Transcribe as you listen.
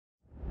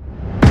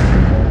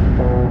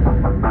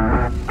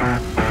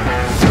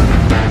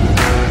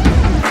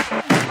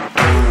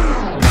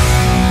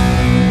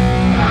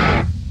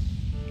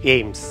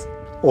AIIMS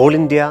all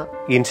India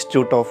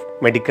institute of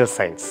medical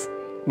science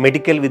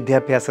medical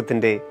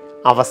വിദ്യാഭ്യാസത്തിൻ്റെ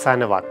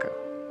അവസാന വാക്ക്.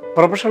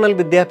 Professional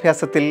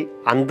വിദ്യാഭ്യാസത്തിൽ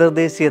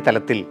അന്തർദേശീയ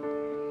തലത്തിൽ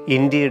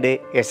ഇന്ത്യയുടെ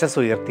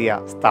യശസ്സുയർത്തിയ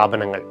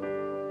സ്ഥാപനങ്ങൾ.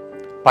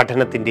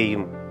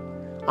 പഠനത്തിൻ്റെയും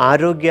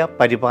ആരോഗ്യ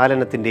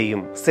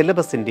പരിപാലനത്തിൻ്റെയും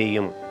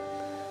സിലബസിൻ്റെയും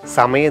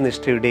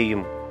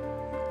സമയനിഷ്ഠയുടെയും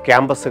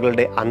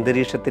ക്യാമ്പസുകളുടെ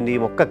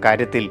അന്തരീക്ഷത്തിൻ്റെയും ഒക്കെ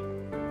കാര്യത്തിൽ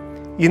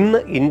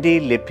ഇന്ന്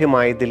ഇന്ത്യയിൽ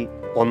ലഭ്യമായതിൽ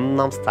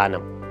ഒന്നാം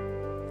സ്ഥാനം.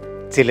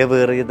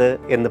 ചിലവേറിയത്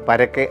എന്ന്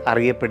പരക്കെ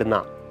അറിയപ്പെടുന്ന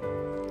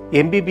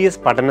MBBS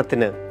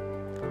പഠനത്തിന്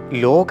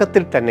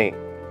ലോകത്തിൽ തന്നെ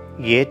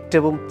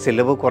ഏറ്റവും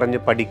ചിലവ് കുറഞ്ഞ്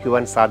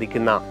പഠിക്കുവാൻ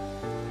സാധിക്കുന്ന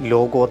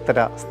ലോകോത്തര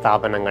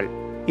സ്ഥാപനങ്ങൾ.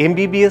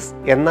 MBBS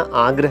എന്ന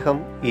ആഗ്രഹം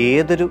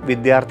ഏതൊരു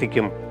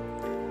വിദ്യാർത്ഥിക്കും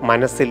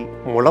മനസ്സിൽ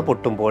മുള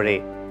പൊട്ടുമ്പോഴേ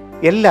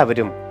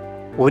എല്ലാവരും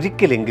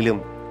ഒരിക്കലെങ്കിലും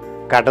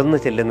കടന്നു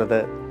ചെല്ലുന്നത്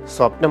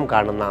സ്വപ്നം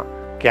കാണുന്ന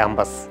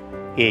ക്യാമ്പസ്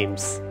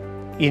AIIMS.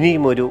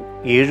 ഇനിയും ഒരു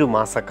 7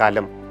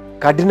 മാസക്കാലം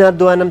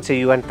കഠിനാധ്വാനം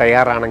ചെയ്യുവാൻ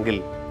തയ്യാറാണെങ്കിൽ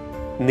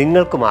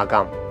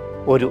നിങ്ങൾക്കുമാകാം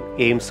ഒരു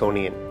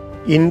AIIMSോണിയൻ.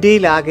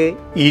 ഇന്ത്യയിലാകെ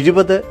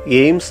 20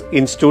 AIIMS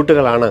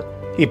ഇൻസ്റ്റിറ്റ്യൂട്ടുകളാണ്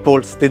ഇപ്പോൾ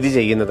സ്ഥിതി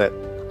ചെയ്യുന്നത്.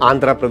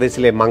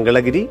 ആന്ധ്രാപ്രദേശിലെ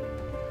മംഗളഗിരി,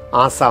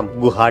 ആസാം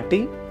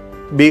ഗുവാഹട്ടി,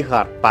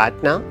 ബീഹാർ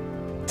പാറ്റ്ന,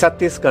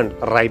 ഛത്തീസ്ഗഡ്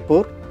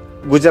റായ്പൂർ,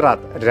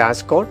 ഗുജറാത്ത്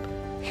രാജ്കോട്ട്,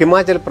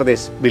 ഹിമാചൽ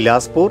പ്രദേശ്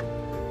ബിലാസ്പൂർ,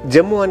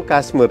 ജമ്മു ആൻഡ്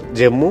കാശ്മീർ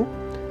ജമ്മു,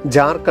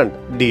 ജാർഖണ്ഡ്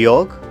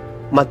ഡിയോഗ്,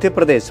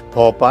 മധ്യപ്രദേശ്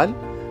ഭോപ്പാൽ,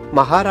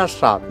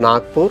 മഹാരാഷ്ട്ര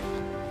നാഗ്പൂർ,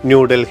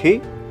 ന്യൂഡൽഹി,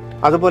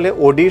 അതുപോലെ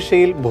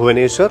ഒഡീഷയിൽ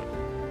ഭുവനേശ്വർ,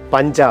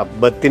 പഞ്ചാബ്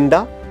ബത്തിൻഡ,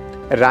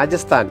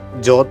 രാജസ്ഥാൻ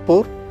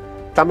ജോധ്പൂർ,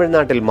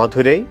 തമിഴ്നാട്ടിൽ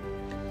മധുരൈ,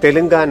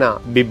 തെലങ്കാന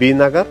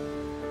ബിബിനഗർ,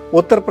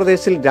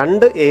 ഉത്തർപ്രദേശിൽ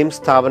 2 AIIMS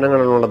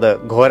സ്ഥാപനങ്ങളാണുള്ളത്,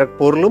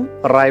 ഗോരഖ്പൂരിലും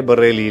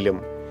റായ്ബറേലിയിലും,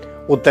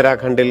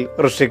 ഉത്തരാഖണ്ഡിൽ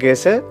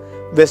ഋഷികേശ്,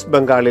 വെസ്റ്റ്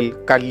ബംഗാളിൽ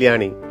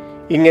കല്യാണി.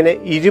 ഇങ്ങനെ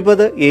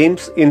 20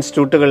 AIIMS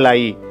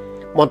ഇൻസ്റ്റിറ്റ്യൂട്ടുകളിലായി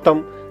മൊത്തം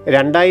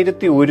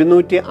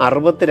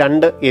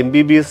 2162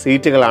 MBBS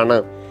സീറ്റുകളാണ്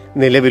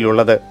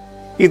നിലവിലുള്ളത്.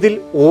 ഇതിൽ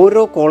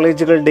ഓരോ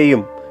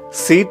കോളേജുകളുടെയും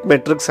സീറ്റ്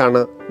മെട്രിക്സ്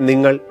ആണ്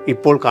നിങ്ങൾ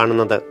ഇപ്പോൾ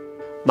കാണുന്നത്.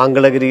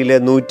 മംഗളഗിരിയിലെ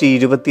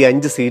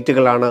 125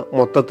 സീറ്റുകളാണ്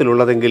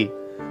മൊത്തത്തിലുള്ളതെങ്കിൽ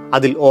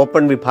അതിൽ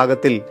ഓപ്പൺ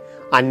വിഭാഗത്തിൽ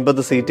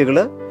 50 സീറ്റുകൾ,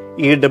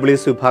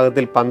 EWS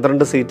വിഭാഗത്തിൽ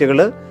 12 സീറ്റുകൾ,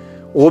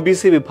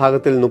 OBC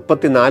വിഭാഗത്തിൽ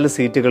 34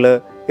 സീറ്റുകൾ,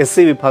 SC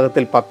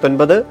വിഭാഗത്തിൽ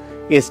 19,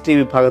 ST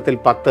വിഭാഗത്തിൽ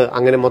 10,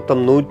 അങ്ങനെ മൊത്തം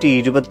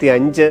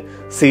 125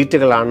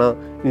 സീറ്റുകളാണ്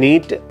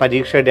നീറ്റ്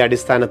പരീക്ഷയുടെ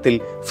അടിസ്ഥാനത്തിൽ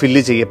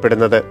ഫില്ല്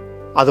ചെയ്യപ്പെടുന്നത്.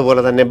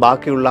 അതുപോലെ തന്നെ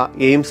ബാക്കിയുള്ള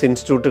AIIMS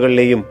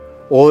ഇൻസ്റ്റിറ്റ്യൂട്ടുകളിലെയും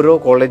ഓരോ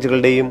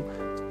കോളേജുകളുടെയും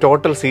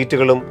ടോട്ടൽ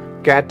സീറ്റുകളും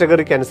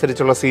കാറ്റഗറിക്ക്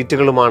അനുസരിച്ചുള്ള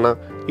സീറ്റുകളുമാണ്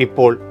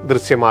ഇപ്പോൾ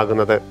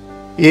ദൃശ്യമാകുന്നത്.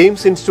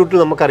 AIIMS ഇൻസ്റ്റിറ്റ്യൂട്ടിൽ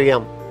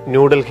നമുക്കറിയാം,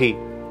 ന്യൂഡൽഹി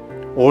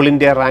ഓൾ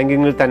ഇന്ത്യ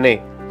റാങ്കിങ്ങിൽ തന്നെ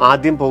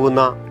ആദ്യം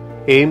പോകുന്ന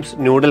AIIMS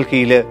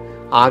ന്യൂഡൽഹിയിൽ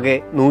ആകെ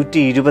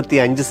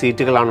 125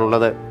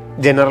 സീറ്റുകളാണുള്ളത്.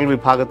 ജനറൽ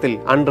വിഭാഗത്തിൽ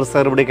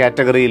അൺറിസർവ്ഡ്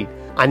കാറ്റഗറിയിൽ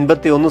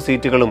 51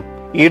 സീറ്റുകളും,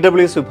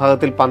 EWS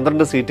വിഭാഗത്തിൽ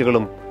 12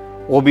 സീറ്റുകളും,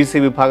 OBC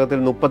വിഭാഗത്തിൽ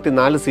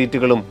 34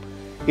 സീറ്റുകളും,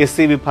 SC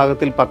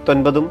വിഭാഗത്തിൽ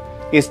 19,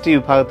 ST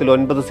വിഭാഗത്തിൽ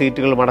 9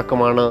 സീറ്റുകളും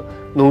അടക്കമാണ്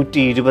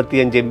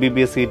 125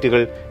 MBBS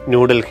സീറ്റുകൾ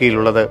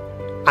ന്യൂഡൽഹിയിലുള്ളത്.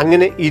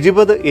 അങ്ങനെ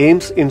 20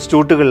 AIIMS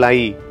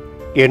ഇൻസ്റ്റിറ്റ്യൂട്ടുകളിലായി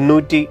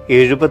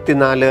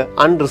 874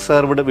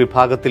 അൺറിസർവ്ഡ്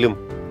വിഭാഗത്തിലും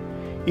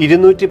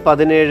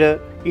 217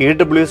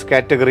 EWS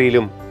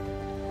കാറ്റഗറിയിലും,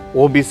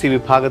 OBC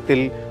വിഭാഗത്തിൽ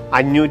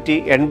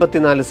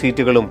 584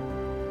 സീറ്റുകളും,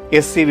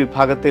 SC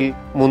വിഭാഗത്തിൽ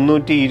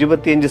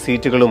 325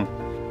 സീറ്റുകളും,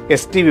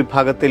 ST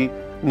വിഭാഗത്തിൽ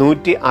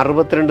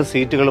 162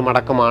 സീറ്റുകളും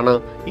അടക്കമാണ്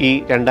ഈ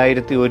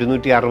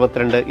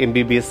 2162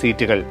 MBBS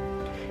സീറ്റുകൾ.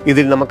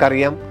 ഇതിൽ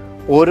നമുക്കറിയാം,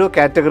 ഓരോ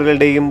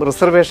കാറ്റഗറികളുടെയും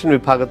റിസർവേഷൻ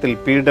വിഭാഗത്തിൽ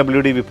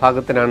PWD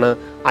വിഭാഗത്തിനാണ്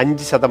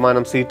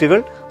 5% സീറ്റുകൾ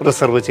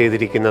റിസർവ്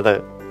ചെയ്തിരിക്കുന്നത്.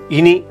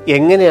 ഇനി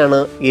എങ്ങനെയാണ്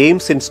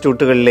AIIMS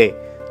ഇൻസ്റ്റിറ്റ്യൂട്ടുകളിലെ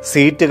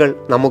സീറ്റുകൾ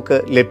നമുക്ക്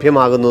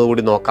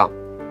ലഭ്യമാകുന്നതുകൂടി നോക്കാം.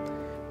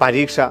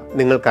 പരീക്ഷ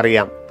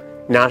നിങ്ങൾക്കറിയാം,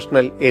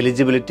 national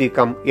eligibility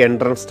come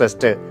entrance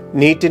test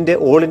നീറ്റിന്റെ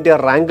all India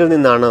റാങ്കിൽ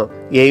നിന്നാണ്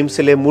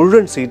AIIMSലെ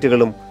മുഴുവൻ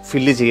സീറ്റുകളും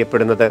ഫില്ല്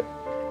ചെയ്യപ്പെടുന്നത്.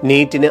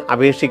 നീറ്റിന്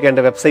അപേക്ഷിക്കേണ്ട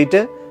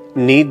വെബ്സൈറ്റ്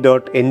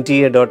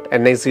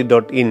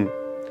neet.nta.nic.in.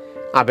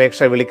 അപേക്ഷ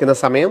വിളിക്കുന്ന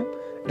സമയം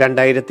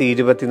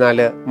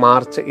 2024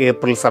 മാർച്ച്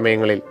ഏപ്രിൽ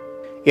സമയങ്ങളിൽ.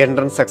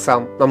 എൻട്രൻസ്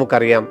എക്സാം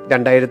നമുക്കറിയാം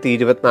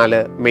 2024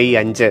 മെയ്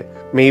 5,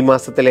 മെയ്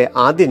മാസത്തിലെ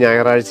ആദ്യ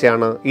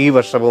ഞായറാഴ്ചയാണ് ഈ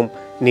വർഷവും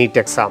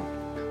നീറ്റ് എക്സാം.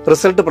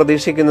 റിസൾട്ട്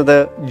പ്രതീക്ഷിക്കുന്നത്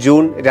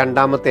ജൂൺ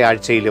 2ാമത്തെ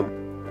ആഴ്ചയിലും.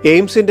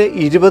 AIIMSന്റെ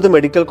 20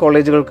 മെഡിക്കൽ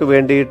കോളേജുകൾക്ക്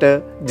വേണ്ടിയിട്ട്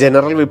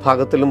ജനറൽ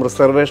വിഭാഗത്തിലും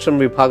റിസർവേഷൻ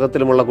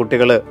വിഭാഗത്തിലുമുള്ള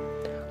കുട്ടികൾ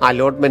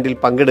അലോട്ട്മെന്റിൽ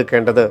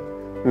പങ്കെടുക്കേണ്ടത്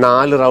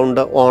 4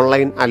 റൗണ്ട്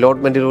ഓൺലൈൻ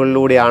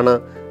അലോട്ട്മെന്റുകളിലൂടെയാണ്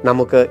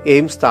നമുക്ക്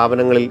AIIMS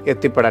സ്ഥാപനങ്ങളിൽ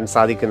എത്തിപ്പെടാൻ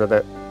സാധിക്കുന്നത്.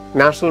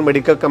 നാഷണൽ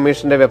മെഡിക്കൽ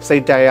കമ്മീഷന്റെ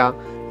വെബ്സൈറ്റായ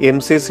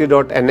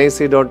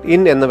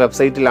mcc.nic.in എന്ന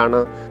വെബ്സൈറ്റിലാണ്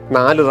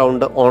 4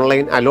 റൗണ്ട്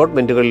ഓൺലൈൻ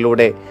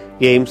അലോട്ട്മെന്റുകളിലൂടെ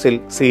AIIMSൽ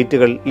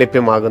സീറ്റുകൾ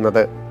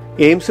ലഭ്യമാകുന്നത്.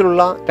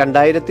 AIIMSലുള്ള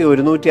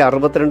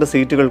 2162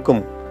 സീറ്റുകൾക്കും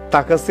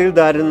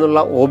തഹസീൽദാരിൽ നിന്നുള്ള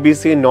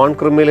OBC നോൺ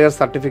ക്രിമിലെയർ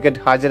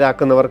സർട്ടിഫിക്കറ്റ്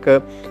ഹാജരാക്കുന്നവർക്ക്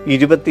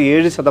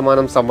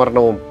 27%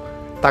 സംവരണവും,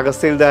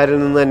 തഹസീൽദാരിൽ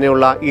നിന്ന്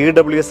തന്നെയുള്ള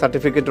EWS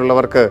സർട്ടിഫിക്കറ്റ്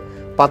ഉള്ളവർക്ക്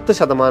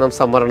 10%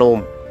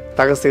 സംവരണവും,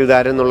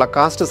 തഹസീൽദാരിൽ നിന്നുള്ള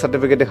കാസ്റ്റ്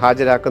സർട്ടിഫിക്കറ്റ്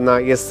ഹാജരാക്കുന്ന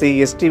SC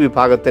ST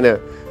വിഭാഗത്തിന്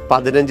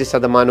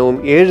 15%,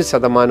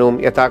 7%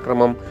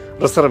 യഥാക്രമം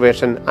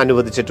റിസർവേഷൻ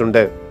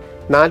അനുവദിച്ചിട്ടുണ്ട്.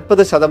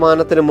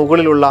 40%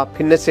 മുകളിലുള്ള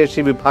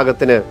ഭിന്നശേഷി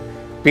വിഭാഗത്തിന്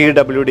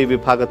PWD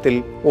വിഭാഗത്തിൽ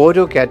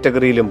ഓരോ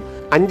കാറ്റഗറിയിലും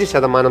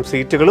 5%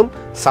 സീറ്റുകളും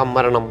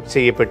സംവരണം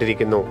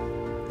ചെയ്യപ്പെട്ടിരിക്കുന്നു.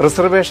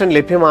 റിസർവേഷൻ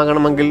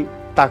ലഭ്യമാകണമെങ്കിൽ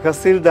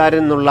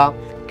തഹസീൽദാരിൽ നിന്നുള്ള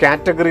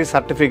കാറ്റഗറി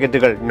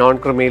സർട്ടിഫിക്കറ്റുകൾ, നോൺ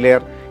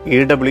ക്രിമിലെയർ,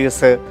 EWS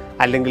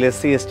അല്ലെങ്കിൽ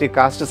SC/ST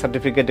കാസ്റ്റ്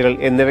സർട്ടിഫിക്കറ്റുകൾ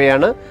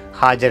എന്നിവയാണ്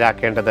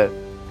ഹാജരാക്കേണ്ടത്.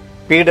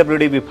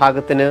 PWD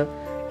വിഭാഗത്തിന്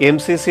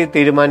MCC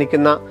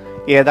തീരുമാനിക്കുന്ന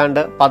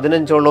ഏതാണ്ട്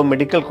 15ഓളം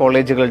മെഡിക്കൽ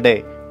കോളേജുകളുടെ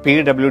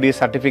PWD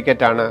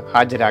സർട്ടിഫിക്കറ്റാണ്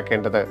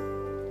ഹാജരാക്കേണ്ടത്.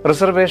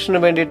 റിസർവേഷന്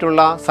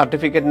വേണ്ടിയിട്ടുള്ള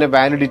സർട്ടിഫിക്കറ്റിന്റെ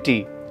വാലിഡിറ്റി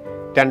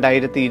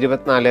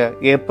 2024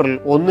 ഏപ്രിൽ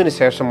 1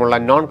 ശേഷമുള്ള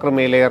non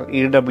creamy layer,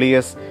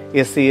 EWS,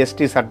 SC/ST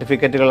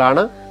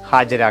സർട്ടിഫിക്കറ്റുകളാണ്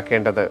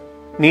ഹാജരാക്കേണ്ടത്.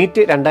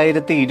 NEET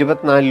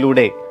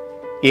 2024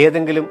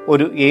 ഏതെങ്കിലും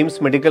ഒരു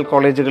എയിംസ് മെഡിക്കൽ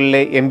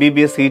കോളേജുകളിലെ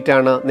MBBS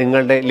സീറ്റാണ്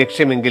നിങ്ങളുടെ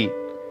ലക്ഷ്യമെങ്കിൽ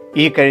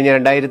ഈ കഴിഞ്ഞ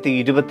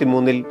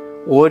 2023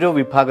 ഓരോ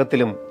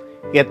വിഭാഗത്തിലും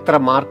എത്ര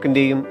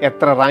മാർക്കിന്റെയും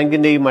എത്ര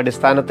റാങ്കിന്റെയും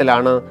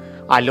അടിസ്ഥാനത്തിലാണ്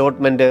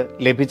അലോട്ട്മെന്റ്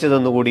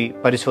ലഭിച്ചതെന്നുകൂടി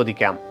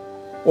പരിശോധിക്കാം.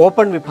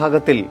 ഓപ്പൺ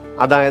വിഭാഗത്തിൽ,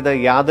 അതായത്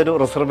യാതൊരു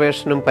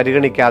റിസർവേഷനും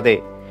പരിഗണിക്കാതെ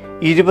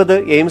 20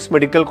 എയിംസ്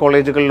മെഡിക്കൽ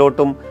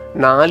കോളേജുകളിലോട്ടും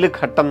 4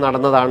 ഘട്ടം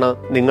നടന്നതാണ്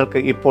നിങ്ങൾക്ക്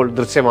ഇപ്പോൾ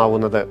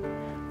ദൃശ്യമാവുന്നത്.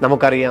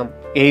 നമുക്കറിയാം,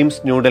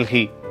 AIIMS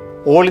New Delhi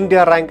all India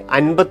rank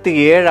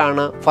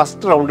 57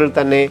 first റൗണ്ടിൽ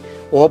തന്നെ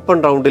ഓപ്പൺ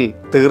റൗണ്ടിൽ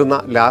തീർന്ന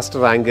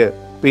ലാസ്റ്റ് റാങ്ക്.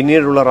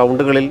 പിന്നീടുള്ള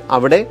റൗണ്ടുകളിൽ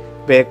അവിടെ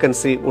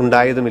വേക്കൻസി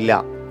ഉണ്ടായതുമില്ല.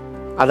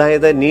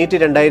 അതായത് നീറ്റ്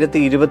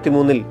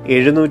 2023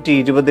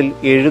 720-ൽ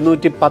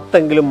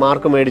 710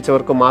 മാർക്ക്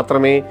മേടിച്ചവർക്ക്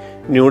മാത്രമേ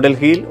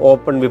ന്യൂഡൽഹിയിൽ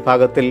ഓപ്പൺ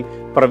വിഭാഗത്തിൽ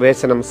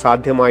പ്രവേശനം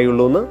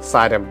സാധ്യമായുള്ളൂ എന്ന്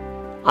സാരം.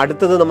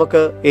 അടുത്തത്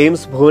നമുക്ക്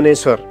AIIMS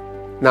Bhubaneswar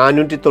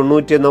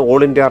 491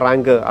 all India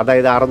rank,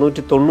 അതായത്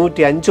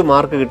 695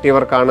 മാർക്ക്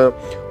കിട്ടിയവർക്കാണ്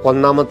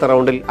ഒന്നാമത്തെ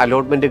റൗണ്ടിൽ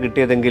അലോട്ട്മെന്റ്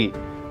കിട്ടിയതെങ്കിൽ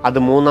അത്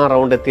മൂന്നാം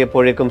റൗണ്ട്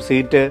എത്തിയപ്പോഴേക്കും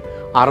സീറ്റ്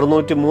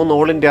 603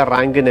 ഓൾ ഇന്ത്യ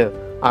റാങ്കിന്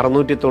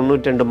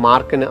 692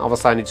 മാർക്കിന്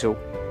അവസാനിച്ചു.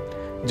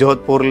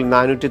 ജോധ്പൂരിൽ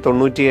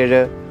 497,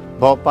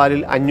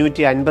 ഭോപ്പാലിൽ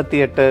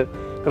 558,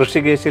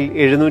 ഋഷികേശിൽ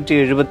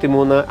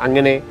 773,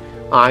 അങ്ങനെ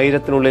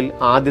 1000-നുള്ളിൽ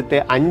ആദ്യത്തെ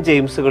 5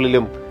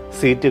 എയിംസുകളിലും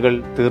സീറ്റുകൾ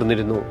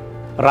തീർന്നിരുന്നു.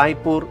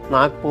 റായ്പൂർ,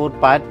 നാഗ്പൂർ,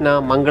 പാറ്റ്ന,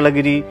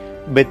 മംഗളഗിരി,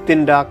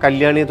 ബത്തിൻഡ,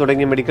 കല്യാണി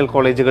തുടങ്ങിയ മെഡിക്കൽ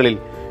കോളേജുകളിൽ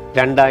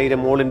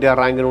 2000 ഓൾ ഇന്ത്യ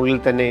റാങ്കിനുള്ളിൽ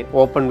തന്നെ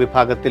ഓപ്പൺ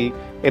വിഭാഗത്തിൽ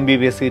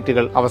MBBS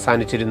സീറ്റുകൾ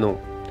അവസാനിച്ചിരുന്നു.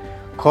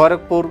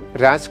 ഖോരഗ്പൂർ,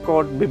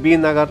 രാജ്കോട്ട്,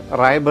 ബിബിനഗർ,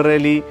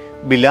 റായ്ബറേലി,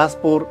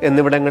 ബിലാസ്പൂർ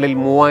എന്നിവിടങ്ങളിൽ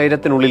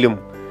 3000-നുള്ളിലും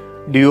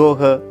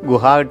ഡിയോഹ്,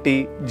 ഗുവാഹട്ടി,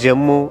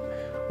 ജമ്മു,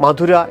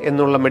 മധുര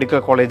എന്നുള്ള മെഡിക്കൽ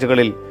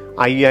കോളേജുകളിൽ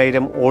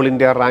 5000 ഓൾ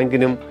ഇന്ത്യ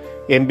റാങ്കിനും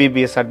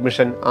MBBS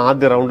അഡ്മിഷൻ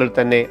ആദ്യ റൗണ്ടിൽ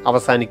തന്നെ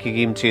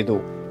അവസാനിക്കുകയും ചെയ്തു.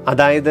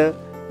 അതായത്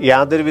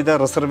യാതൊരുവിധ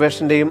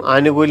റിസർവേഷന്റെയും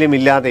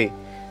ആനുകൂല്യമില്ലാതെ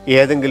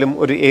ഏതെങ്കിലും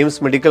ഒരു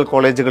എയിംസ് മെഡിക്കൽ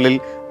കോളേജുകളിൽ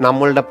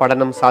നമ്മളുടെ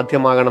പഠനം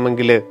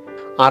സാധ്യമാകണമെങ്കിൽ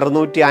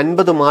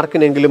 650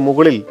 മാർക്കിനെങ്കിലും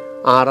മുകളിൽ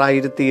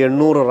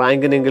 6800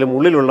 റാങ്കിനെങ്കിലും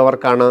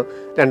ഉള്ളിലുള്ളവർക്കാണ്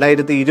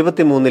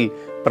 2023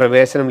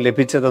 പ്രവേശനം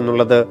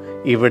ലഭിച്ചതെന്നുള്ളത്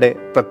ഇവിടെ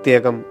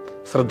പ്രത്യേകം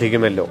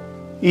ശ്രദ്ധിക്കുമല്ലോ.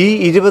 ഈ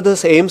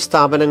 20 എയിംസ്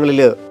സ്ഥാപനങ്ങളിൽ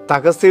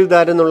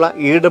തഹസീൽദാരെന്നുള്ള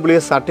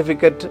EWS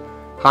സർട്ടിഫിക്കറ്റ്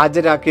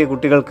ഹാജരാക്കിയ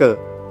കുട്ടികൾക്ക്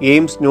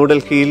എയിംസ്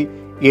ന്യൂഡൽഹിയിൽ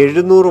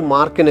 700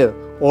 മാർക്കിന്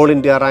ഓൾ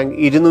ഇന്ത്യ റാങ്ക്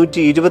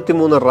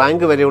 223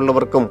 റാങ്ക്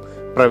വരെയുള്ളവർക്കും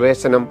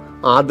പ്രവേശനം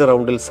ആദ്യ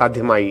റൗണ്ടിൽ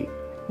സാധ്യമായി.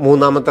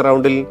 മൂന്നാമത്തെ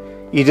റൗണ്ടിൽ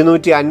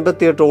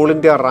 258 ഓൾ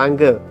ഇന്ത്യ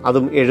റാങ്ക്,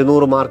 അതും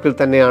 700 മാർക്കിൽ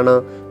തന്നെയാണ്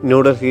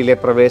ന്യൂഡൽഹിയിലെ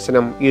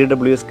പ്രവേശനം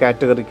EWS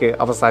കാറ്റഗറിക്ക്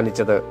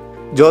അവസാനിച്ചത്.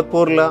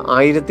 ജോധ്പൂരിൽ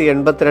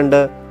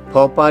 1082,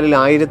 ഭോപ്പാലിൽ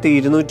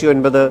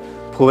 1209,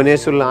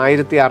 ഭുവനേശ്വറിൽ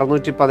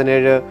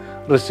 1617,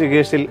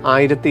 ഋഷികേശിൽ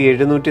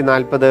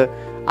 1740,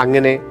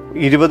 അങ്ങനെ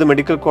 20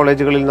 മെഡിക്കൽ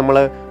കോളേജുകളിൽ നമ്മൾ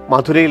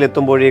മധുരയിൽ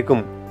എത്തുമ്പോഴേക്കും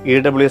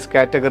EWS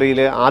കാറ്റഗറിയിൽ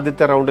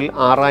ആദ്യത്തെ റൗണ്ടിൽ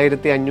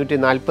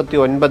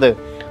 6549,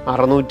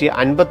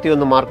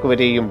 651 മാർക്ക്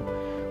വരെയും,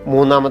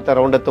 മൂന്നാമത്തെ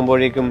റൗണ്ട്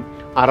എത്തുമ്പോഴേക്കും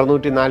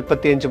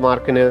 645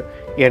 മാർക്കിന്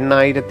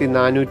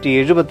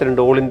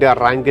 8472 ഓൾ ഇന്ത്യ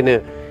റാങ്കിന്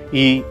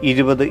ഈ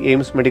 20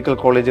 എയിംസ് മെഡിക്കൽ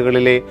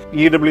കോളേജുകളിലെ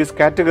EWS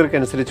കാറ്റഗറിക്ക്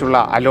അനുസരിച്ചുള്ള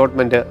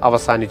അലോട്ട്മെന്റ്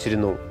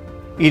അവസാനിച്ചിരുന്നു.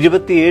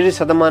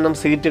 27%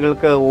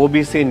 സീറ്റുകൾക്ക്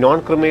OBC നോൺ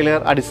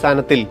ക്രിമിലെയർ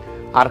അടിസ്ഥാനത്തിൽ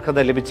അർഹത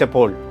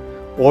ലഭിച്ചപ്പോൾ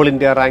ഓൾ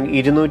ഇന്ത്യ റാങ്ക്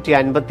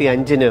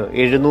 255-ന്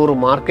 700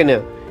 മാർക്കിന്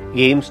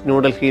എയിംസ്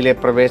ന്യൂഡൽഹിയിലെ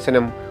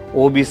പ്രവേശനം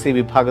OBC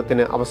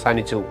വിഭാഗത്തിന്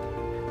അവസാനിച്ചു.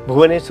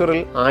 ഭുവനേശ്വറിൽ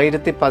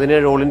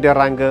 1017 ഓൾ ഇന്ത്യ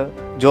റാങ്ക്,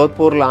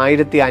 ജോധ്പൂരിൽ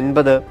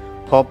 1050,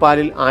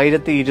 ഭോപ്പാലിൽ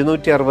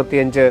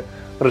 1265,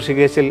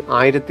 ഋഷികേശിൽ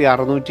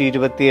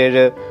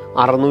 1627,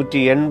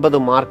 680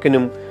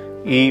 മാർക്കിനും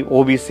ഈ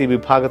OBC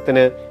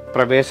വിഭാഗത്തിന്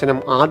പ്രവേശനം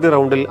ആദ്യ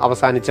റൗണ്ടിൽ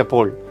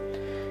അവസാനിച്ചപ്പോൾ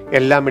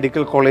എല്ലാ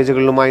മെഡിക്കൽ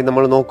കോളേജുകളിലുമായി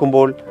നമ്മൾ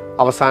നോക്കുമ്പോൾ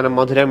അവസാനം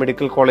മധുര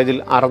മെഡിക്കൽ കോളേജിൽ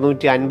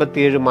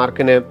 657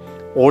 മാർക്കിന്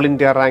ഓൾ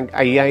ഇന്ത്യ റാങ്ക്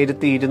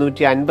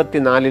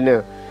 5254-ന്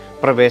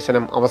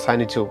പ്രവേശനം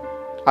അവസാനിച്ചു.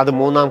 അത്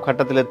മൂന്നാം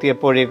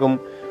ഘട്ടത്തിലെത്തിയപ്പോഴേക്കും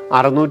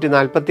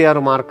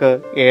 646 മാർക്ക്,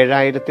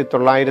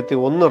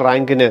 7901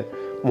 റാങ്കിന്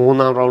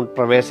മൂന്നാം റൗണ്ട്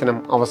പ്രവേശനം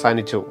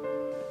അവസാനിച്ചു.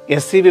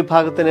 SC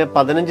വിഭാഗത്തിന്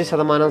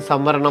 15%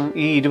 സംവരണം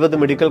ഈ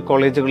 20 മെഡിക്കൽ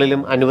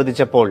കോളേജുകളിലും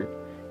അനുവദിച്ചപ്പോൾ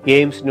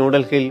എയിംസ്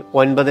ന്യൂഡൽഹിയിൽ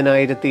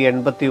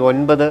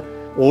 9089,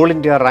 ഓൾ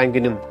ഇന്ത്യ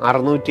റാങ്കിനും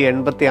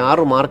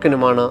 686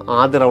 മാർക്കിനുമാണ്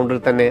ആദ്യ റൗണ്ടിൽ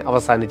തന്നെ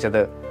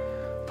അവസാനിച്ചത്.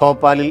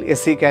 ഭോപ്പാലിൽ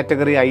SC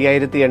കാറ്റഗറി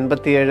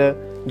 5087,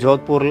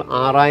 ജോധ്പൂരിൽ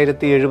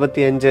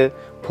 6075,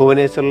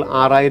 ഭുവനേശ്വറിൽ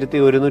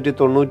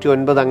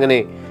 6199. അങ്ങനെ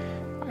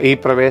ഈ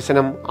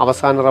പ്രവേശനം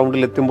അവസാന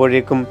റൗണ്ടിൽ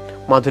എത്തുമ്പോഴേക്കും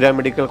മധുര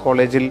മെഡിക്കൽ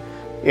കോളേജിൽ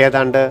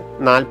ഏതാണ്ട്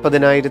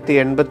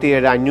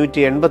 40,087,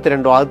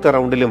 582 ആദ്യത്തെ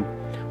റൗണ്ടിലും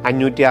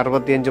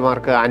 565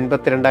 മാർക്ക്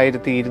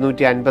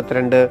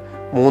 52,252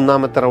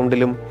 മൂന്നാമത്തെ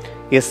റൗണ്ടിലും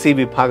SC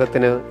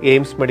വിഭാഗത്തിന്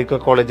എയിംസ് മെഡിക്കൽ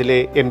കോളേജിലെ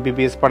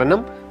MBBS പഠനം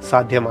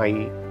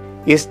സാധ്യമായി.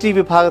 ST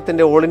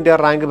വിഭാഗത്തിന്റെ ഓൾ ഇന്ത്യ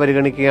റാങ്ക്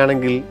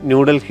പരിഗണിക്കുകയാണെങ്കിൽ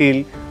ന്യൂഡൽഹിയിൽ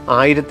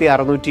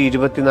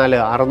 1624,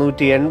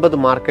 680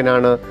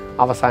 മാർക്കിനാണ്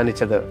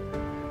അവസാനിച്ചത്.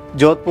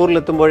 ജോധ്പൂരിൽ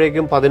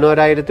എത്തുമ്പോഴേക്കും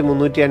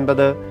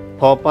 11,350,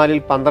 ഭോപ്പാലിൽ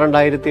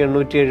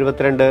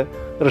 12,872,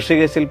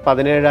 ഋഷികേശിൽ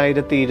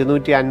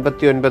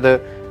 17,259.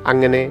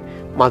 അങ്ങനെ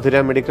മധുര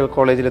മെഡിക്കൽ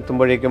കോളേജിൽ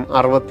എത്തുമ്പോഴേക്കും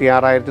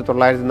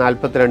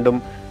 66,942,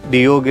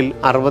 ഡിയോഗിൽ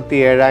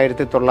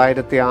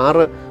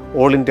 67,906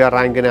 ഓൾ ഇന്ത്യ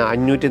റാങ്കിന്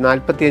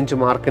 545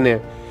 മാർക്കിന്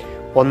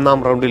ഒന്നാം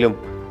റൗണ്ടിലും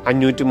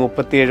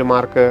 537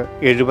 മാർക്ക്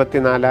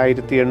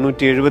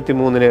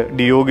 74,873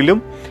 ഡിയോഗിലും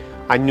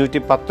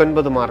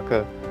 519 മാർക്ക്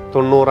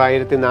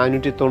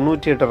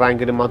 90,498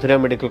 റാങ്കിന് മധുര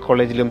മെഡിക്കൽ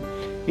കോളേജിലും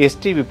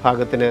ST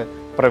വിഭാഗത്തിന്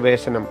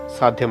പ്രവേശനം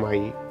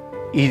സാധ്യമായി.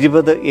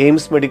 20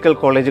 എയിംസ് മെഡിക്കൽ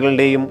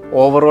കോളേജുകളുടെയും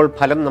ഓവറോൾ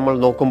ഫലം നമ്മൾ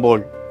നോക്കുമ്പോൾ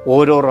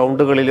ഓരോ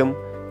റൗണ്ടുകളിലും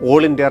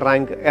ഓൾ ഇന്ത്യ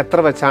റാങ്ക് എത്ര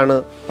വെച്ചാണ്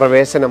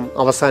പ്രവേശനം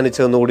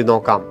അവസാനിച്ചതെന്ന് കൂടി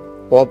നോക്കാം.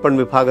 ഓപ്പൺ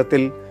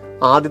വിഭാഗത്തിൽ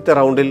ആദ്യത്തെ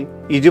റൗണ്ടിൽ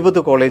 20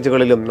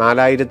 കോളേജുകളിലും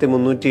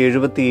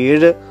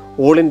 4,377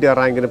 ഓൾ ഇന്ത്യ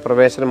റാങ്കിന്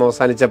പ്രവേശനം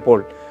അവസാനിച്ചപ്പോൾ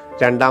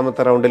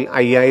രണ്ടാമത്തെ റൗണ്ടിൽ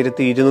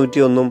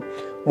 5,201,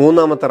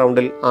 മൂന്നാമത്തെ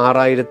റൗണ്ടിൽ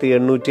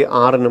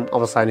 6,806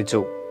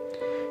 അവസാനിച്ചു.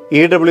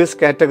 EWS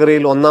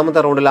കാറ്റഗറിയിൽ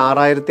ഒന്നാമത്തെ റൗണ്ടിൽ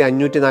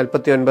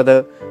 6,549,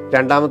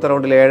 രണ്ടാമത്തെ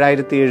റൗണ്ടിൽ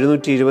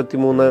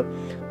 7,723,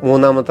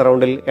 മൂന്നാമത്തെ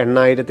റൗണ്ടിൽ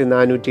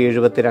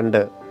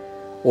 8,472.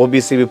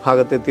 OBC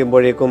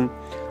വിഭാഗത്തെത്തിയുമ്പോഴേക്കും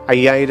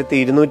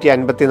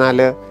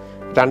 5,254,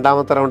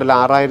 രണ്ടാമത്തെ റൗണ്ടിൽ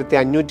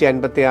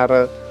 6,556,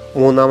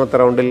 മൂന്നാമത്തെ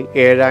റൗണ്ടിൽ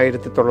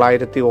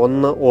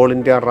 7,901 ഓൾ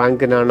ഇന്ത്യ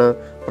റാങ്കിനാണ്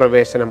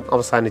പ്രവേശനം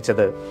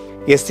അവസാനിച്ചത്.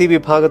 SC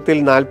വിഭാഗത്തിൽ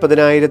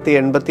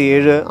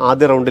 40,087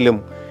 ആദ്യ റൗണ്ടിലും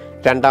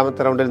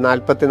രണ്ടാമത്തെ റൗണ്ടിൽ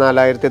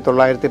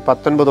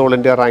 44,919 ഓൾ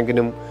ഇന്ത്യ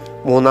റാങ്കിനും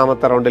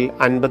മൂന്നാമത്തെ റൗണ്ടിൽ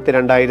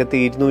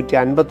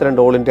 52,252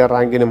 ഓൾ ഇന്ത്യ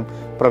റാങ്കിനും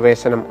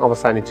പ്രവേശനം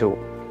അവസാനിച്ചു.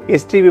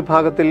 ST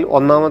വിഭാഗത്തിൽ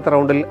ഒന്നാമത്തെ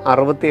റൗണ്ടിൽ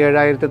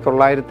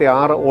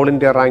 67,906 ഓൾ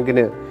ഇന്ത്യ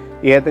റാങ്കിന്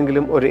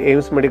ഏതെങ്കിലും ഒരു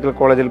എയിംസ് മെഡിക്കൽ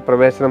കോളേജിൽ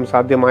പ്രവേശനം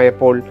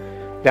സാധ്യമായപ്പോൾ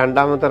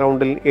രണ്ടാമത്തെ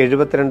റൗണ്ടിൽ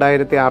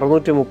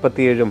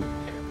 72,637,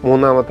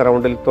 മൂന്നാമത്തെ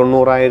റൗണ്ടിൽ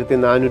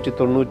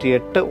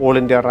 90,498 ഓൾ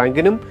ഇന്ത്യ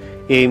റാങ്കിനും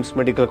എയിംസ്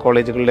മെഡിക്കൽ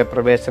കോളേജുകളിലെ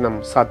പ്രവേശനം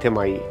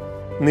സാധ്യമായി.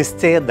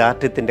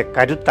 നിശ്ചയദാർഢ്യത്തിന്റെ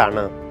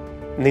കരുത്താണ്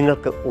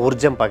നിങ്ങൾക്ക്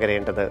ഊർജം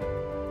പകരേണ്ടത്.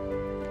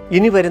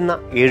 ഇനി വരുന്ന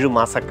 7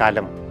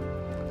 മാസക്കാലം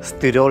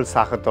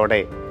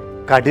സ്ഥിരോത്സാഹത്തോടെ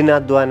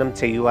കഠിനാധ്വാനം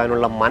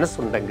ചെയ്യുവാനുള്ള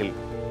മനസ്സുണ്ടെങ്കിൽ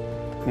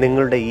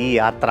നിങ്ങളുടെ ഈ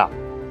യാത്ര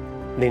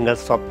നിങ്ങൾ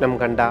സ്വപ്നം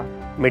കണ്ട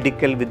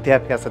മെഡിക്കൽ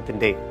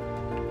വിദ്യാഭ്യാസത്തിൻ്റെ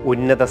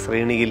ഉന്നത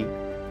ശ്രേണിയിൽ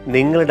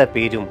നിങ്ങളുടെ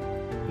പേരും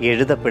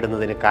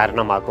എഴുതപ്പെടുന്നതിന്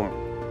കാരണമാകും.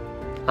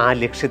 ആ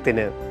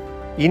ലക്ഷ്യത്തിന്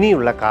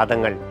ഇനിയുള്ള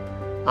കാലങ്ങൾ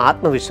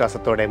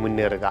ആത്മവിശ്വാസത്തോടെ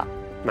മുന്നേറുക.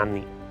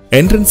 നന്ദി.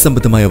 എൻട്രൻസ്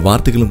സംബന്ധമായ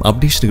വാർത്തകളും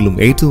അപ്ഡേഷനുകളും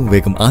ഏറ്റവും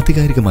വേഗം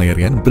ആധികാരികമായി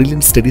അറിയാൻ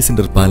ബ്രില്യൻറ്റ് സ്റ്റഡി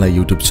സെന്റർ പാല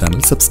യൂട്യൂബ്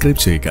ചാനൽ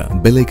സബ്സ്ക്രൈബ് ചെയ്യുക.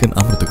 ബെൽ ഐക്കൺ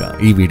അമർത്തുക.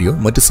 ഈ വീഡിയോ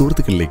മറ്റു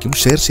സുഹൃത്തുക്കളിലേക്കും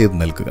ഷെയർ ചെയ്ത്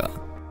നൽകുക.